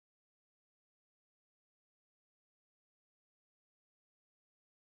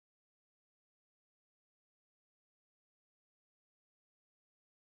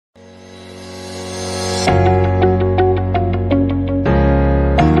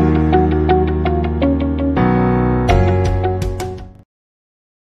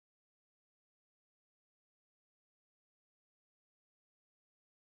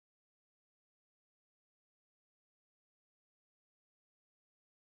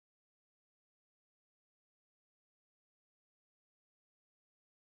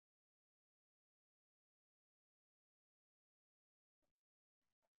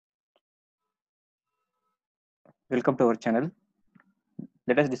Welcome to our channel.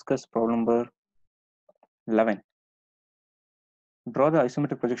 Let us discuss problem number 11. Draw the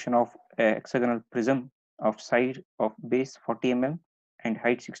isometric projection of a hexagonal prism of side of base 40 mm and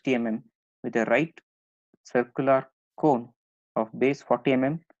height 60 mm with a right circular cone of base 40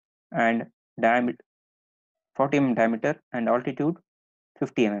 mm and diameter 40 mm diameter and altitude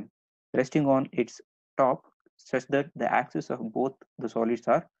 50 mm, resting on its top such that the axes of both the solids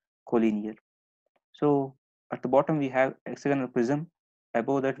are collinear. So at the bottom we have hexagonal prism.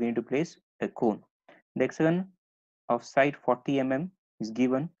 Above that we need to place a cone. The hexagon of side 40 mm is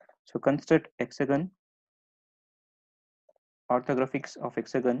given. So construct hexagon orthographics of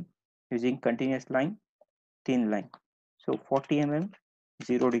hexagon using continuous line, thin line. So 40 mm,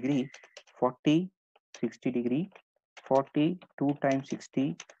 0 degree, 40, 60 degree, 40, 2 times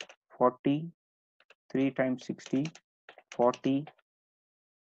 60, 40, 3 times 60, 40,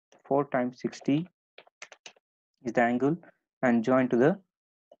 4 times 60 is the angle and join to the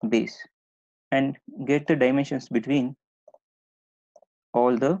base and get the dimensions between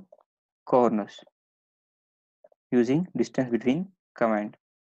all the corners using distance between command,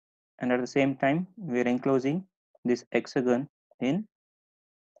 and at the same time we are enclosing this hexagon in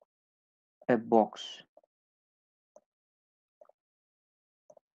a box.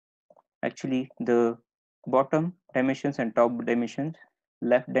 Actually the bottom dimensions and top dimensions,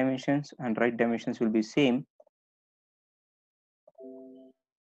 left dimensions and right dimensions will be same.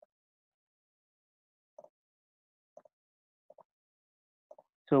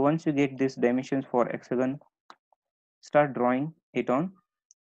 So once you get these dimensions for hexagon, start drawing it on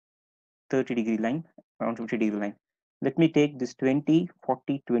 30-degree line, around 50-degree line. Let me take this 20,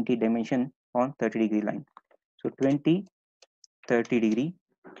 40, 20 dimension on 30-degree line. So 20, 30 degree,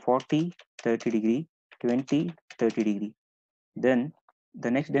 40, 30 degree, 20, 30 degree. Then the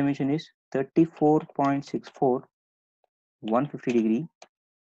next dimension is 34.64, 150 degree,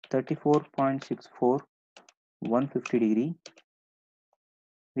 34.64, 150 degree.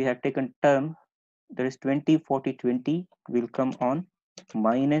 We have taken term, that is 20, 40, 20 will come on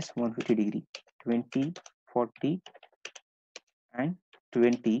minus 150 degree. 20, 40 and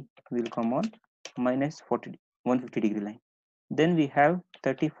 20 will come on minus 40, 150 degree line. Then we have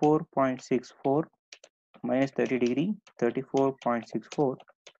 34.64 minus 30 degree, 34.64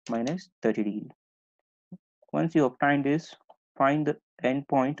 minus 30 degree. Once you obtain this, find the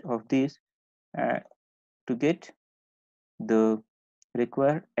endpoint of this to get the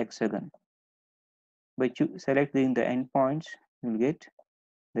required hexagon. By selecting the endpoints, you will get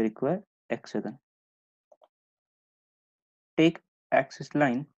the required hexagon. Take axis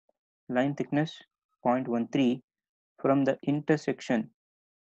line, line thickness 0.13 from the intersection.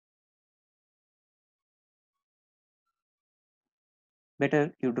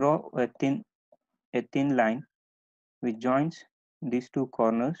 Better you draw a thin line which joins these two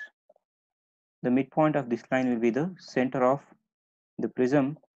corners. The midpoint of this line will be the center of the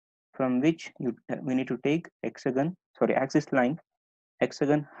prism from which we need to take axis line,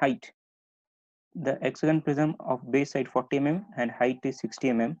 hexagon height. The hexagon prism of base side 40 mm and height is 60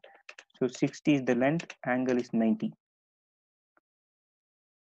 mm. So 60 is the length, angle is 90.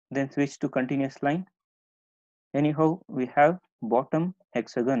 Then switch to continuous line. Anyhow, we have bottom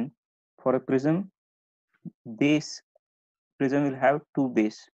hexagon for a prism. Base prism will have two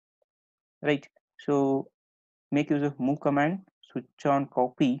base, right? So make use of move command, switch on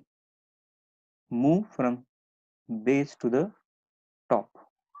copy, move from base to the top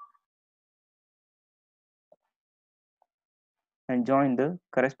and join the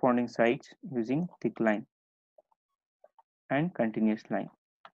corresponding sides using thick line and continuous line.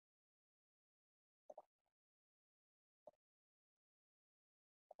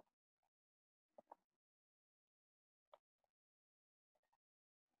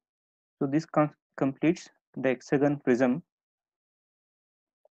 So this completes the hexagon prism.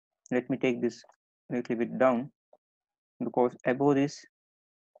 Let me take this a little bit down because above this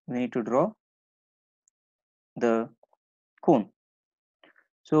we need to draw the cone.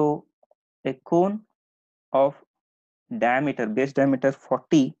 So a cone of diameter, base diameter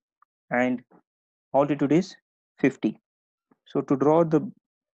 40 and altitude is 50. So to draw the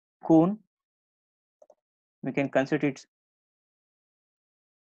cone, we can consider it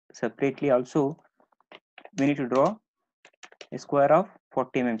separately also. We need to draw a square of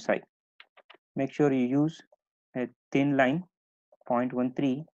 40 mm side. Make sure you use a thin line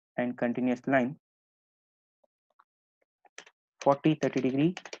 0.13 and continuous line 40, 30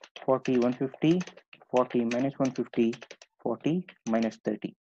 degree, 40, 150, 40 minus 150, 40 minus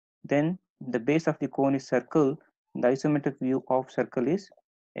 30. Then the base of the cone is circle. The isometric view of circle is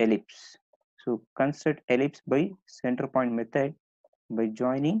ellipse. So construct ellipse by center point method by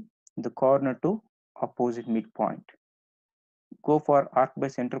joining the corner to opposite midpoint. Go for arc by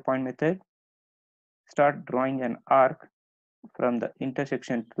center point method. Start drawing an arc from the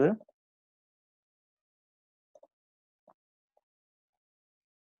intersection to the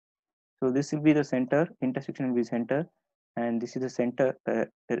so this will be the center, intersection will be center, and this is the center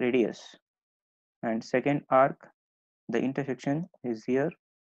radius. And second arc, the intersection is here.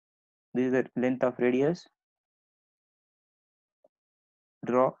 This is the length of radius.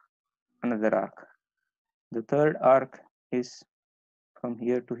 Draw another arc. The third arc is from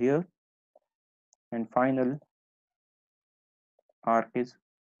here to here, and final arc is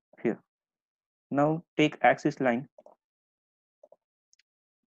here. Now take axis line,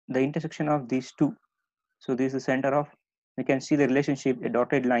 the intersection of these two. So this is the center of, you can see the relationship, a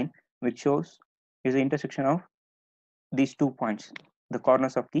dotted line, which shows is the intersection of these 2 points, the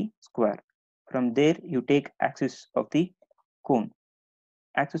corners of the square. From there, you take axis of the cone.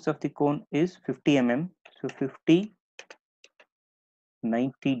 Axis of the cone is 50 mm, so 50,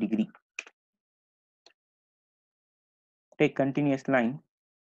 90 degree. Take continuous line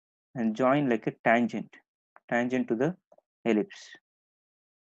and join like a tangent to the ellipse,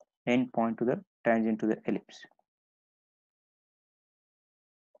 end point to the tangent to the ellipse.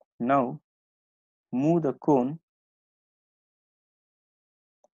 Now move the cone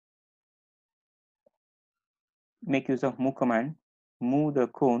make use of move command, move the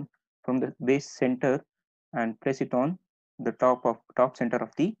cone from the base center and place it on the top center of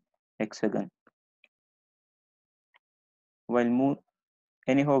the hexagon. While move,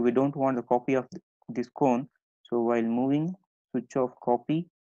 anyhow we don't want the copy of this cone, so while moving, switch off copy,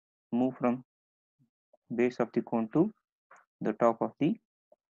 move from base of the cone to the top of the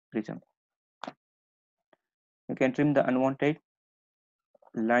prism. You can trim the unwanted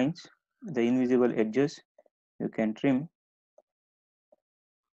lines, the invisible edges, you can trim.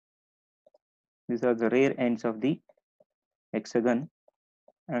 These are the rear ends of the hexagon,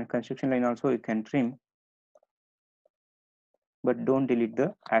 and construction line also you can trim, but don't delete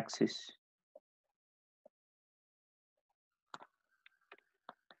the axis.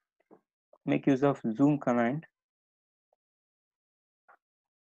 Make use of zoom command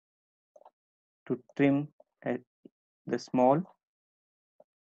to trim the small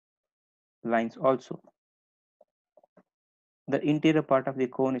lines also. The interior part of the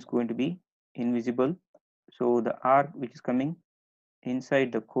cone is going to be invisible, so the arc which is coming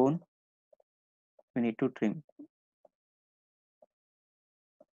inside the cone we need to trim.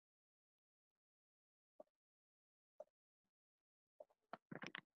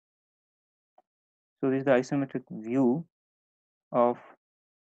 So this is the isometric view of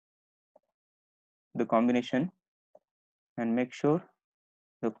the combination, and make sure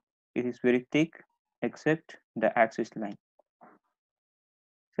it is very thick except the axis line.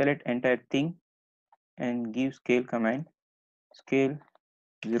 Select entire thing and give scale command, scale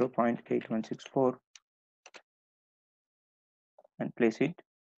 0.8164 and place it.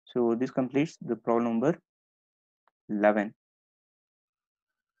 So this completes the problem number 11.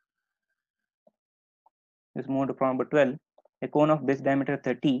 Let's move to problem number 12. A cone of base diameter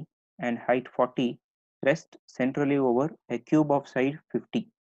 30 and height 40 rests centrally over a cube of side 50.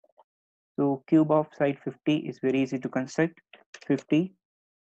 So cube of side 50 is very easy to construct. 50,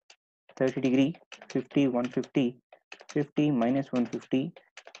 30 degree, 50, 150, 50 minus 150,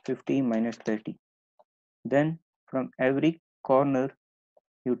 50 minus 30. Then from every corner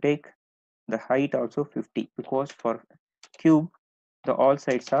you take the height also 50, because for cube the all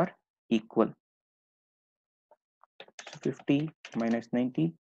sides are equal. So 50 minus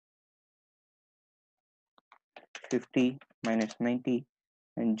 90, 50 minus 90,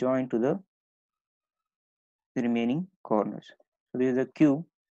 and join to the remaining corners. So this is a cube,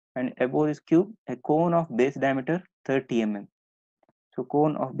 and above this cube a cone of base diameter 30 mm. So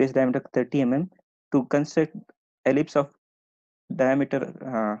cone of base diameter 30 mm, to construct ellipse of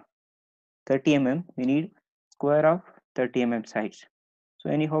diameter 30 mm we need square of 30 mm sides. So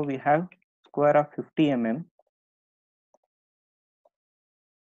anyhow we have square of 50 mm.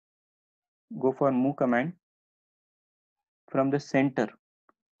 Go for move command. From the center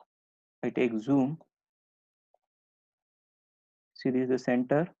I take zoom. See, this is the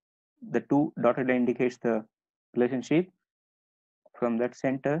center, the two dotted line indicates the relationship. From that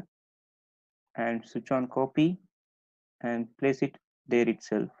center and switch on copy and place it there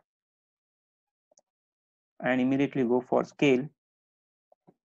itself, and immediately go for scale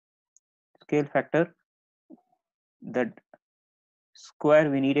factor. The square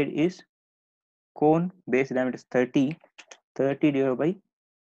we needed is cone base diameter is 30 divided by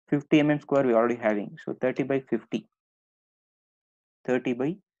 50 mm square we already having, so 30 by 50, 30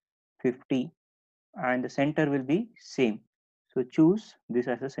 by 50, and the center will be same, so choose this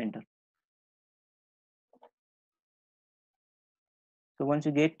as a center. So once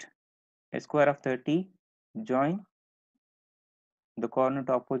you get a square of 30, join the corner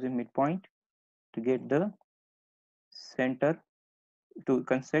to opposite midpoint to get the center to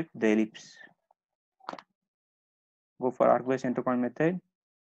construct the ellipse. Go for arc by center point method,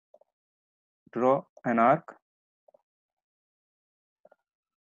 draw an arc,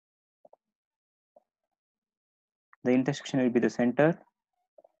 the intersection will be the center.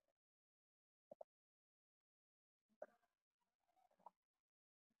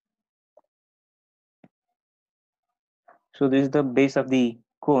 So this is the base of the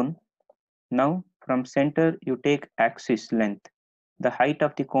cone. Now from center you take axis length. The height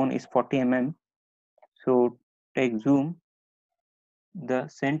of the cone is 40 mm. So take zoom. The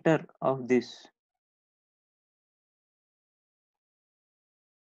center of this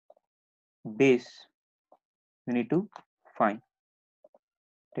base you need to find.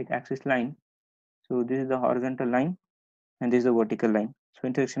 Take axis line. So this is the horizontal line and this is the vertical line. So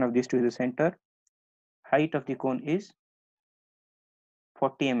intersection of these two is the center. Height of the cone is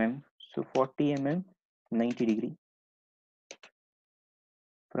 40 mm. So 40 mm, 90 degree.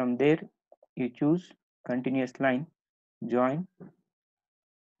 From there you choose continuous line, join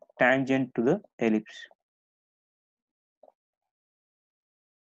tangent to the ellipse.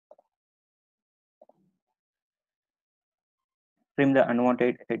 Trim the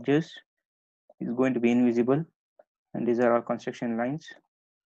unwanted edges, is going to be invisible, and these are all construction lines.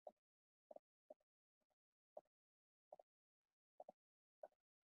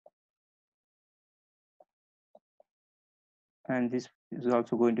 And this is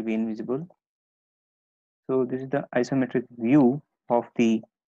also going to be invisible. So this is the isometric view of the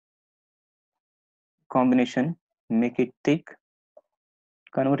combination. Make it thick,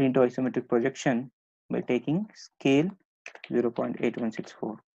 convert into isometric projection by taking scale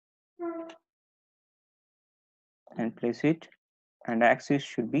 0.8164 and place it, and axis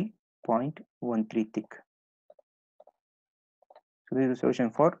should be 0.13 thick. So this is the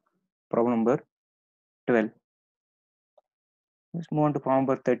solution for problem number 12. Let's move on to problem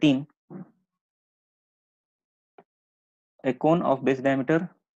number 13. A cone of base diameter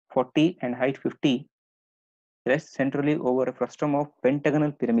 40 and height 50 rests centrally over a frustum of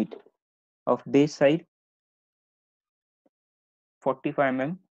pentagonal pyramid of base side 45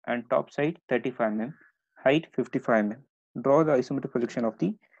 mm and top side 35 mm, height 55 mm. Draw the isometric projection of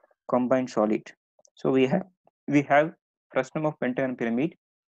the combined solid. So we have frustum of pentagon pyramid.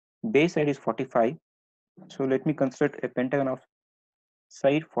 Base side is 45. So let me construct a pentagon of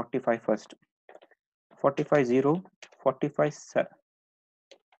side 45 first. 45 0, 45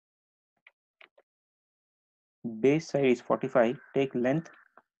 base side is 45. Take length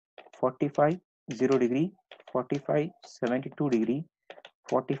 45 0 degree, 45 72 degree,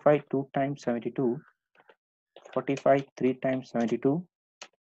 45 2 times 72, 45 3 times 72,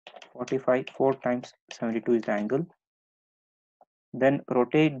 45 4 times 72 is the angle. Then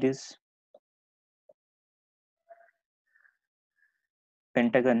rotate this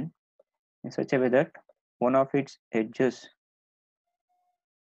pentagon in such a way that one of its edges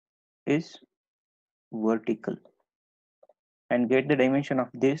is vertical, and get the dimension of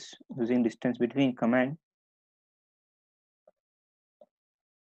this using distance between command.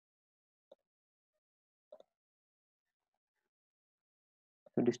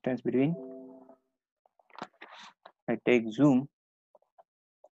 So distance between, I take zoom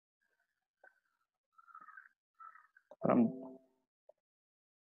from,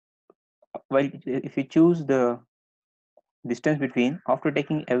 while if you choose the distance between, after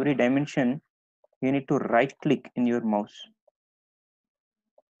taking every dimension you need to right click in your mouse.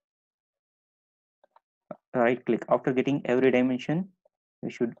 Right click after getting every dimension, you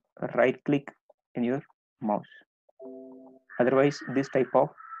should right click in your mouse, otherwise this type of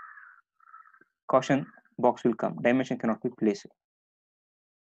caution box will come, dimension cannot be placed.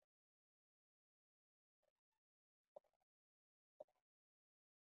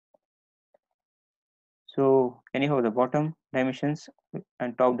 So anyhow, the bottom dimensions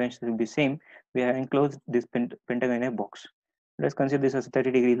and top dimensions will be same. We have enclosed this pentagon in a box. Let's consider this as a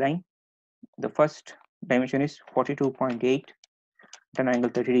 30-degree line. The first dimension is 42.8 at an angle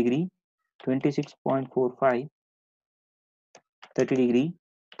 30 degree, 26.45 30 degree,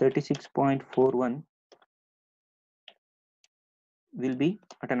 36.41 will be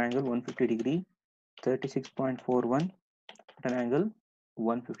at an angle 150 degree, 36.41 at an angle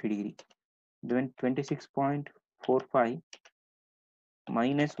 150 degree. Then 26.45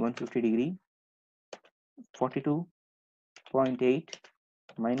 minus 150 degree, 42.8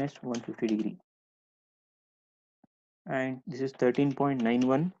 minus 150 degree, and this is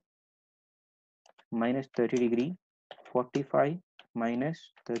 13.91 minus 30 degree, 45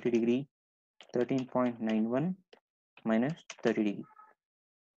 minus 30 degree, 13.91 minus 30 degree.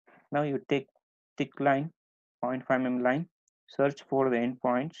 Now you take thick line, 0.5 mm line, search for the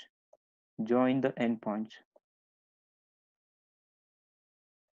endpoints, join the endpoints.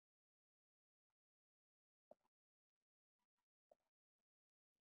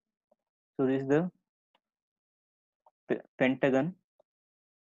 So this is the pentagon,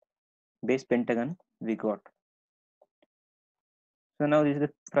 base pentagon we got. So now this is the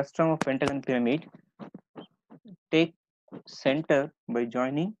frustum of pentagon pyramid. Take center by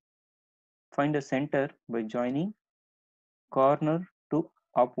joining, find the center by joining corner to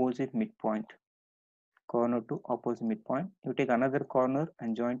opposite midpoint. Corner to opposite midpoint. You take another corner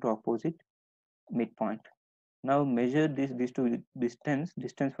and join to opposite midpoint. Now measure these two distance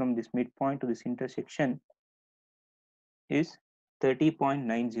from this midpoint to this intersection is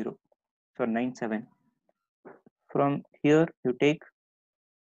 30.90, so 97. From here you take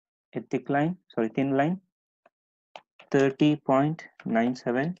a thin line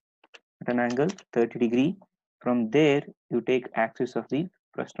 30.97 at an angle 30 degree. From there you take axis of the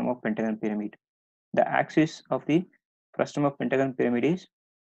frustum of pentagon pyramid. The axis of the frustum of pentagon pyramid is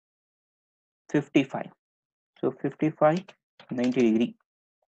 55. So 55, 90 degree.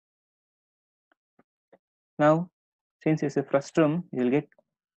 Now since it's a frustum, you will get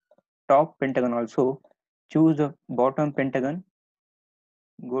top pentagon also. Choose the bottom pentagon,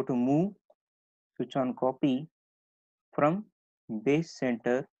 go to move, switch on copy from base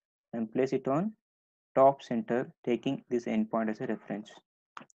center and place it on top center, taking this endpoint as a reference,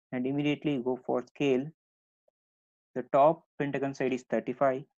 and immediately go for scale. The top pentagon side is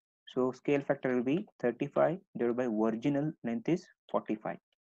 35, so scale factor will be 35 divided by original length is 45.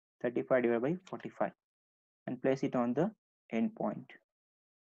 35 divided by 45, and place it on the endpoint.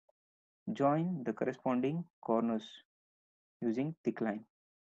 Join the corresponding corners using thick line,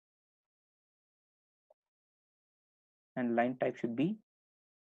 and line type should be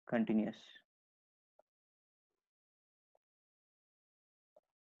continuous.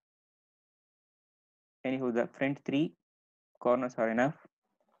 Anyhow, the front three corners are enough.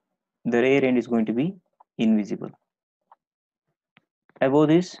 The rear end is going to be invisible. Above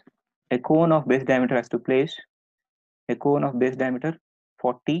this, a cone of base diameter has to place. A cone of base diameter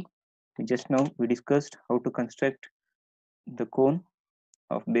 40. Just now we discussed how to construct the cone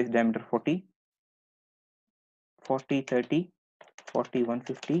of base diameter 40. 40, 30, 40,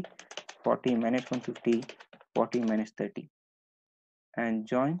 150, 40 minus 150, 40 minus 30, and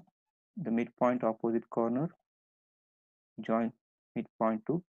join the midpoint opposite corner, join midpoint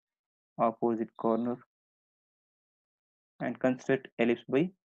to opposite corner, and construct ellipse by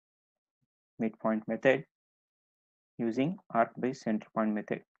midpoint method using arc by center point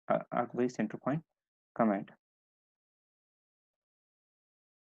method, arc by center point command.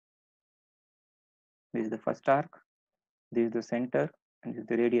 This is the first arc, this is the center, and this is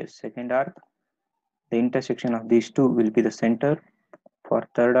the radius. Second arc, the intersection of these two will be the center for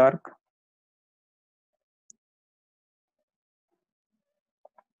third arc.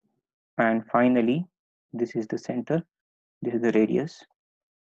 And finally, this is the center, this is the radius.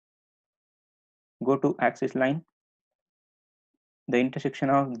 Go to axis line, the intersection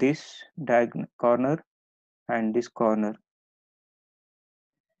of this diagonal corner and this corner,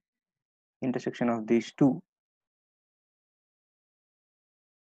 intersection of these two.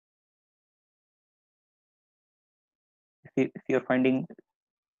 If you are finding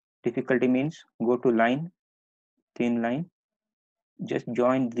difficulty, means go to line, thin line, just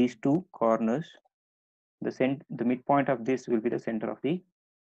join these two corners. The midpoint of this will be the center of the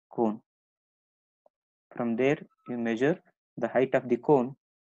cone. From there you measure the height of the cone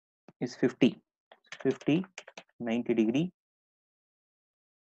is 50, 90 degree.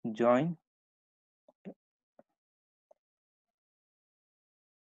 Join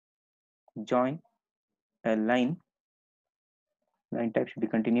a line type should be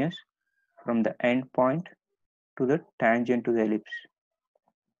continuous from the end point to the tangent to the ellipse.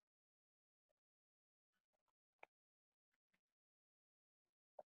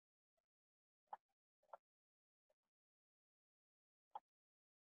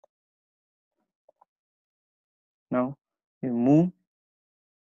 Now you move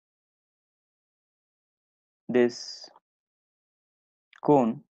this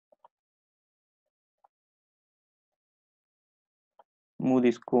cone,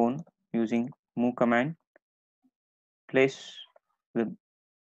 using move command, place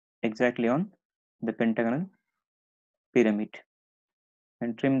exactly on the pentagonal pyramid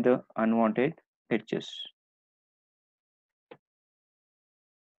and trim the unwanted edges.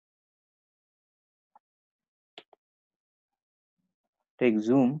 Take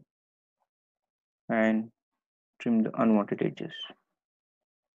zoom and trim the unwanted edges.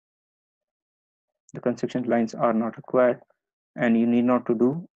 The construction lines are not required and you need not to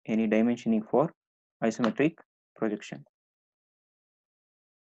do any dimensioning for isometric projection.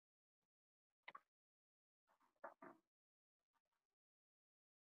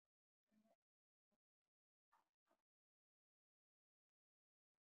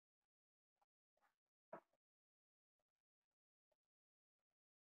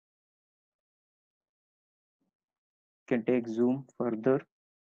 You can take zoom further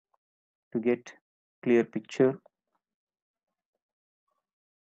to get clear picture.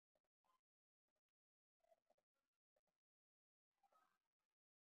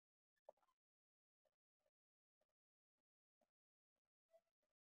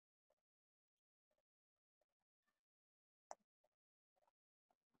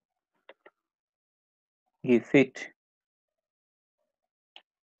 Give fit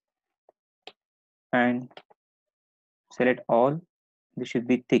and select all. This should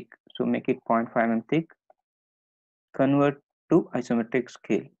be thick, so make it 0.5 mm thick. Convert to isometric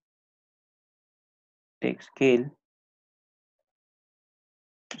scale. Take scale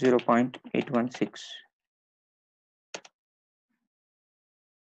 0.816.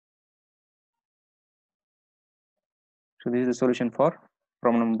 So this is the solution for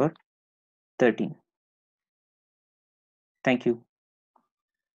problem number 13. Thank you.